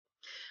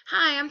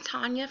Hi, I'm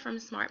Tanya from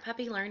Smart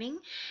Puppy Learning,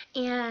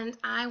 and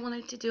I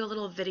wanted to do a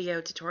little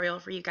video tutorial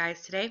for you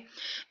guys today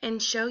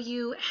and show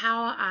you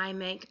how I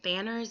make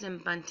banners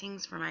and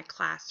buntings for my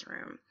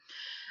classroom.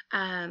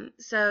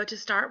 So to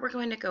start, we're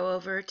going to go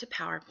over to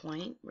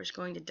PowerPoint. We're just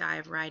going to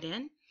dive right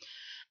in,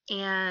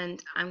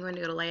 and I'm going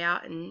to go to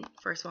Layout, and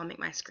first of all, make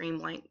my screen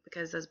blank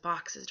because those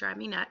boxes drive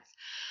me nuts.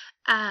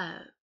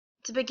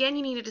 To begin,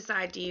 you need to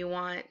decide, do you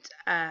want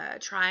a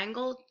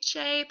triangle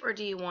shape or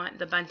do you want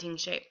the bunting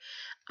shape?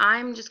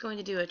 I'm just going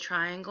to do a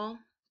triangle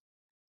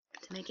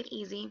to make it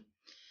easy.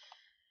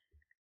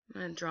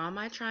 I'm going to draw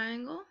my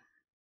triangle,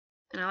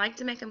 and I like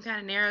to make them kind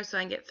of narrow so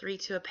I can get 3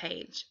 to a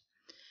page.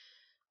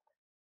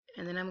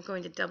 And then I'm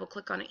going to double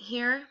click on it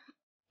here,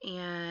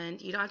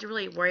 and you don't have to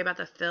really worry about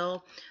the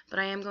fill, but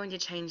I am going to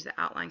change the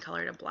outline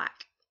color to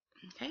black.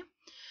 Okay.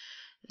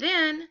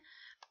 Then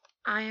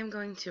I am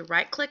going to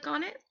right click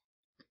on it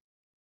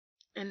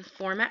and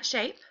format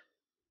shape.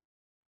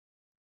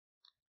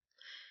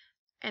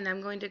 And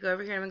I'm going to go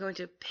over here and I'm going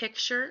to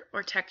picture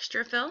or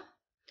texture fill.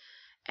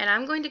 And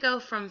I'm going to go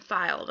from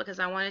file because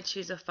I want to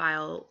choose a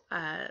file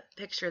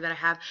picture that I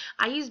have.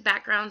 I use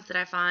backgrounds that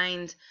I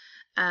find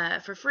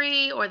for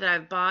free or that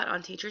I've bought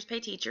on Teachers Pay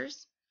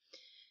Teachers.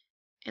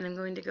 And I'm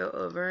going to go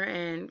over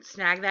and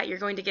snag that. You're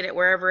going to get it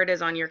wherever it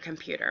is on your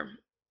computer.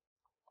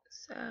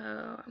 So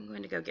I'm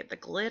going to go get the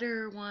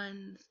glitter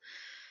ones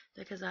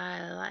because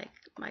I like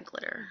my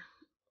glitter.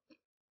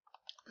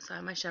 So I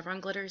have my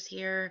chevron glitters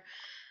here.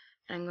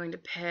 And I'm going to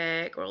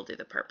pick, or we'll do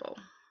the purple.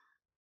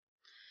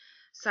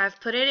 So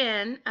I've put it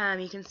in.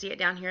 You can see it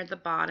down here at the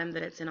bottom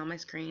that it's in on my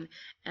screen.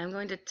 And I'm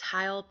going to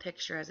tile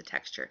picture as a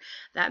texture.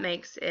 That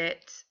makes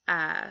it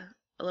a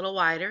little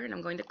wider. And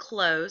I'm going to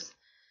close.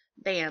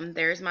 Bam,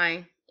 there's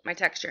my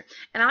texture.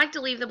 And I like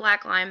to leave the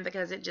black line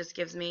because it just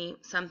gives me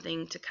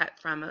something to cut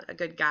from, a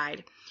good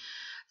guide.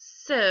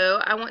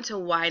 So I want to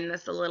widen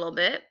this a little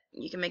bit.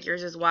 You can make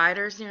yours as wide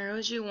or as narrow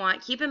as you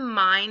want. Keep in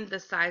mind the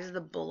size of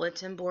the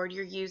bulletin board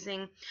you're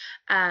using.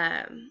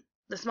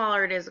 The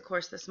smaller it is, of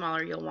course, the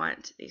smaller you'll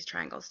want these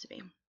triangles to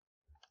be.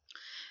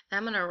 Now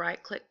I'm going to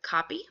right click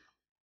copy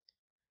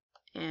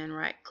and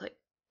right click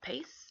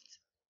paste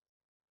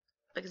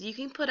because you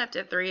can put up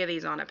to 3 of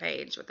these on a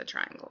page with the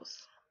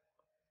triangles.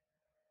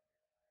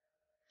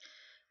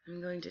 I'm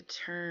going to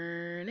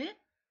turn it.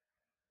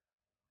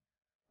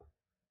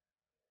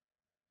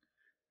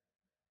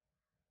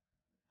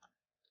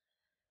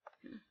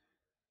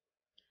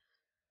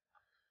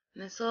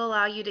 And this will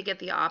allow you to get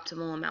the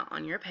optimal amount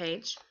on your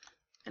page.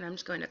 And I'm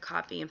just going to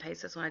copy and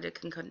paste this one.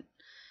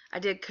 I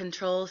did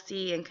Control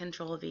C and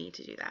Control V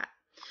to do that.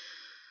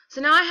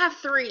 So now I have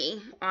 3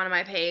 on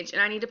my page,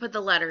 and I need to put the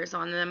letters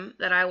on them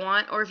that I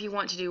want. Or if you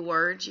want to do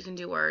words, you can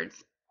do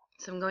words.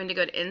 So I'm going to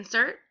go to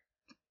Insert,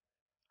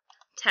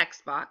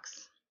 Text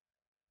Box.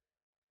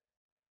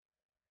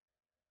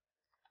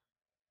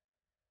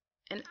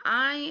 And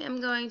I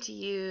am going to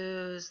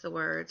use the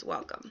words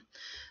welcome.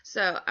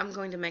 So I'm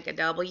going to make a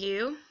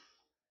W.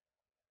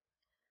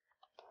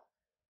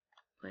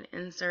 I'm going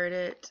to insert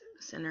it,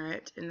 center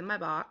it into my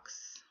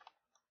box.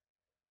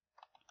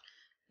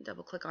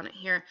 Double click on it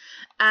here.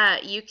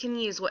 You can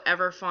use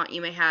whatever font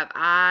you may have.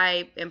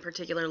 I, in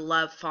particular,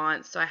 love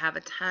fonts, so I have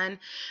a ton.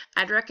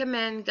 I'd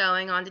recommend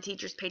going on to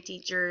Teachers Pay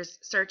Teachers,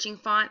 searching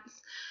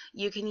fonts.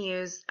 You can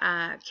use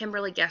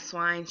Kimberly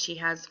Guesswine. She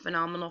has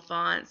phenomenal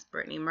fonts.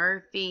 Brittany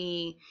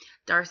Murphy,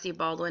 Darcy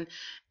Baldwin,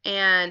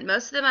 and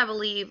most of them, I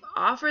believe,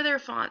 offer their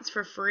fonts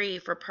for free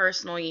for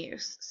personal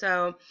use.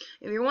 So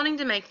if you're wanting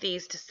to make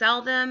these to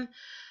sell them,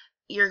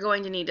 you're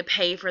going to need to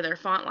pay for their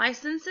font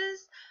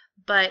licenses.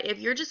 But if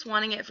you're just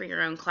wanting it for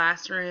your own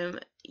classroom,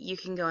 you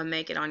can go and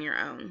make it on your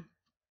own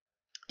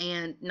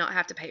and not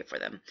have to pay for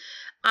them.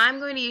 I'm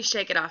going to use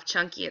Shake It Off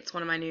Chunky. It's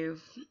one of my new,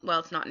 well,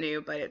 it's not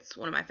new, but it's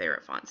one of my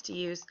favorite fonts to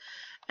use.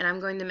 And I'm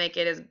going to make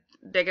it as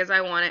big as I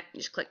want it.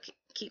 You just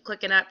keep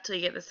clicking up till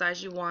you get the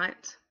size you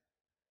want.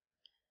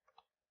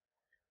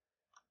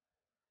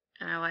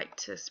 And I like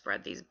to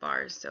spread these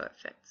bars so it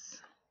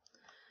fits.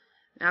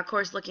 Now, of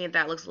course, looking at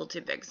that looks a little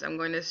too big, so I'm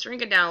going to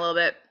shrink it down a little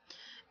bit.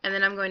 And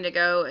then I'm going to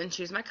go and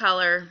choose my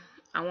color.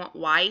 I want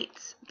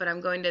white, but I'm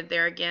going to,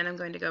 there again, I'm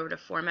going to go over to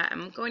Format.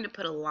 I'm going to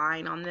put a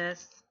line on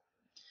this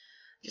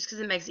just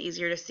because it makes it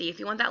easier to see. If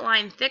you want that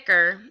line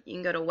thicker, you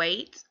can go to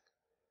Weight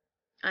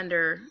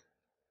under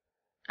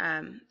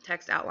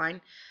Text Outline,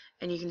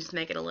 and you can just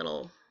make it a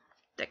little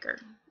thicker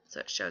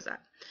so it shows up.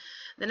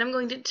 Then I'm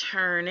going to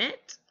turn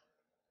it.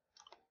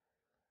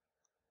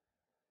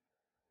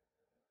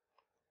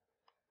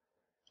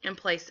 And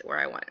place it where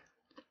I want it.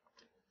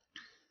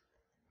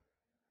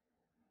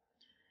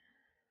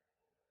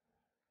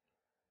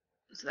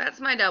 So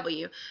that's my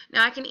W.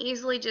 Now I can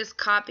easily just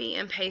copy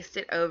and paste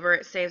it over.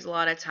 It saves a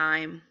lot of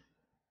time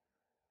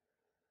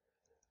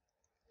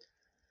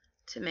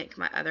to make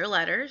my other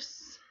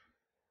letters.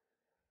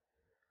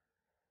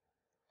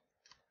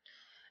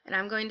 And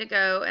I'm going to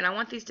go, and I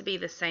want these to be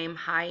the same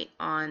height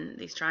on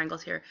these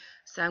triangles here.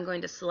 So I'm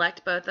going to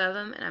select both of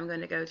them, and I'm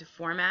going to go to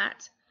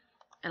Format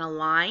and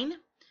Align.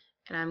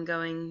 And I'm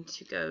going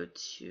to go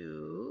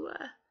to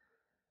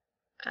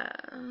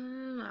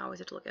I always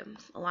have to look at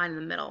a line in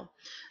the middle.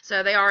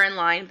 So they are in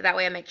line, but that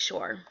way I make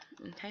sure.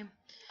 Okay.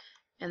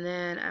 And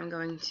then I'm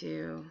going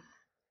to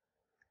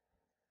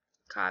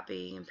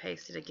copy and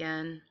paste it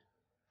again.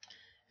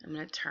 I'm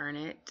going to turn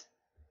it.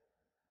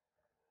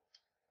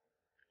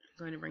 I'm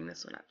going to bring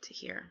this one up to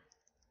here.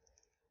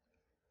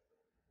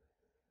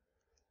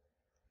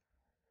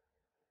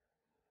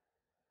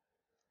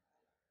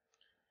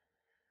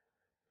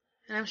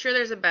 And I'm sure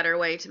there's a better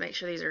way to make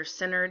sure these are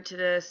centered to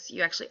this.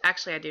 You actually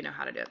I do know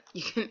how to do it.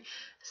 You can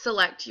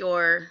select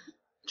your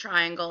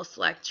triangle,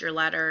 select your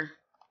letter,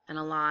 and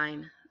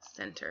align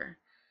center.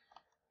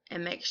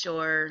 And make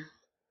sure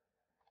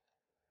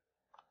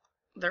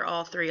they're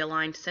all three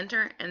aligned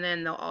center, and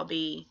then they'll all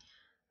be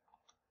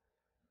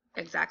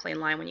exactly in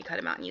line when you cut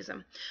them out and use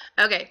them.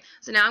 Okay,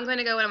 so now I'm going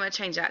to go and I'm going to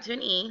change that to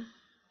an E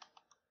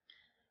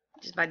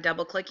just by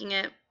double clicking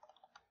it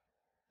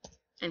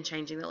and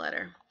changing the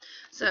letter.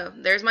 So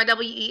there's my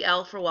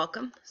WEL for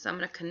welcome. So I'm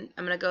going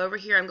to go over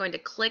here. I'm going to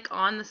click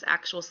on this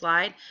actual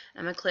slide.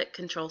 I'm going to click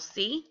Control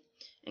C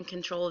and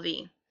Control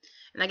V.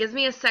 And that gives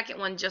me a second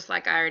one just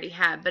like I already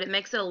had, but it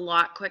makes it a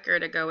lot quicker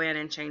to go in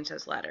and change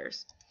those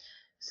letters.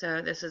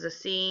 So this is a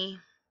C.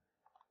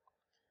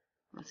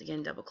 Once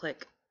again, double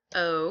click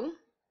O.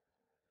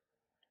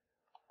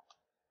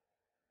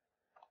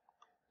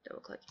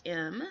 Double click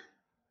M.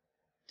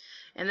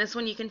 And this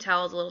one you can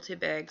tell is a little too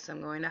big, so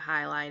I'm going to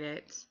highlight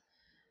it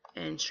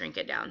and shrink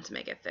it down to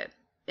make it fit.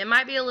 It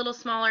might be a little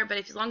smaller, but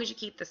as long as you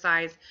keep the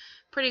size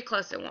pretty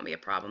close, it won't be a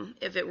problem.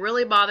 If it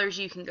really bothers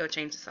you, you can go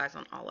change the size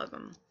on all of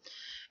them.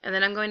 And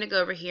then I'm going to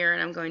go over here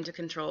and I'm going to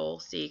Control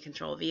C,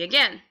 Control V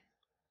again.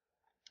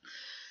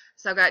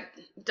 So I've got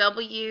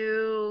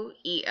WELCOM.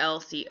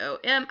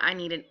 I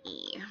need an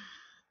E.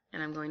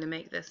 And I'm going to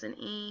make this an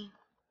E.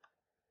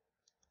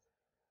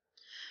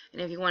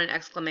 And if you want an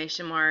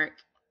exclamation mark,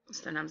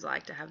 sometimes I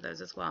like to have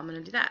those as well. I'm going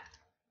to do that.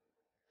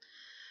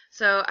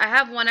 So I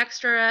have one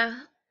extra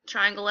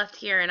triangle left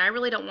here, and I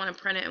really don't want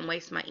to print it and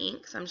waste my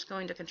ink, so I'm just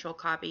going to Control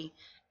Copy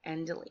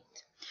and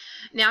Delete.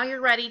 Now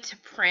you're ready to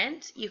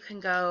print. You can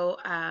go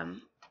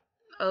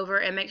over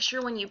and make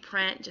sure when you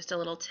print, just a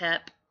little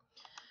tip,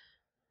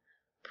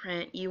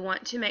 print, you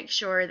want to make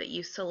sure that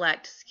you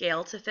select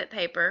Scale to Fit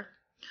Paper,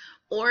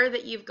 or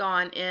that you've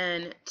gone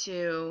in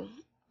to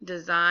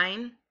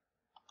Design,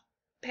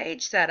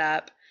 Page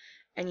Setup,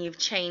 and you've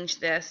changed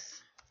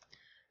this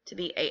to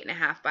be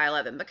 8.5 by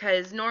 11,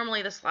 because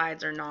normally the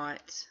slides are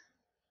not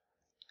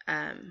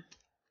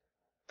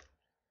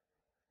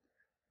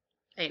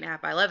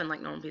 8.5 by 11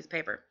 like normal piece of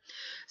paper.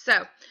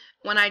 So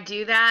when I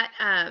do that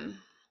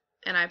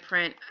and I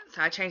print,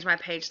 so I change my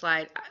page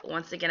slide,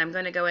 once again I'm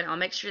going to go in, I'll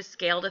make sure to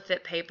scale to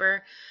fit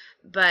paper,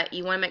 but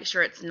you want to make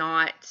sure it's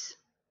not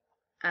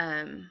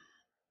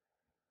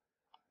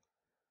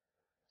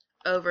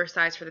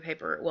oversized for the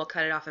paper. We'll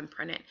cut it off and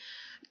print it.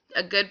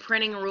 A good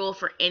printing rule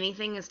for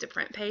anything is to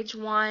print page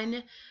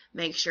 1,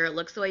 make sure it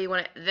looks the way you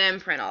want it,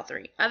 then print all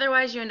 3.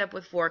 Otherwise, you end up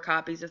with 4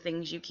 copies of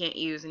things you can't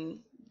use,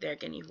 and there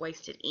again, you've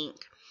wasted ink.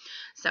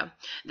 So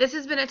this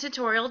has been a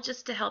tutorial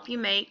just to help you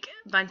make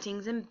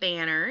buntings and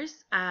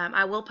banners.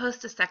 I will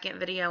post a second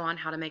video on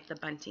how to make the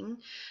bunting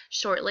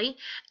shortly,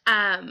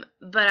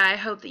 but I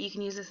hope that you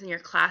can use this in your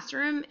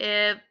classroom.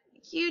 If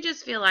you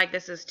just feel like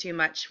this is too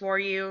much for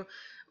you,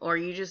 or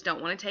you just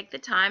don't want to take the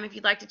time, if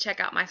you'd like to check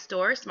out my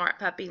store, Smart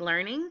Puppy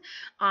Learning,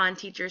 on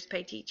Teachers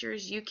Pay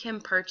Teachers, you can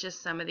purchase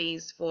some of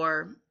these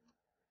for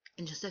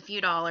just a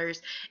few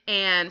dollars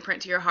and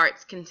print to your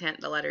heart's content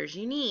the letters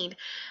you need.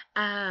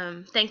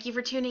 Thank you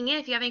for tuning in.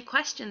 If you have any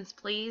questions,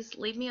 please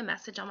leave me a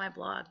message on my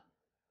blog.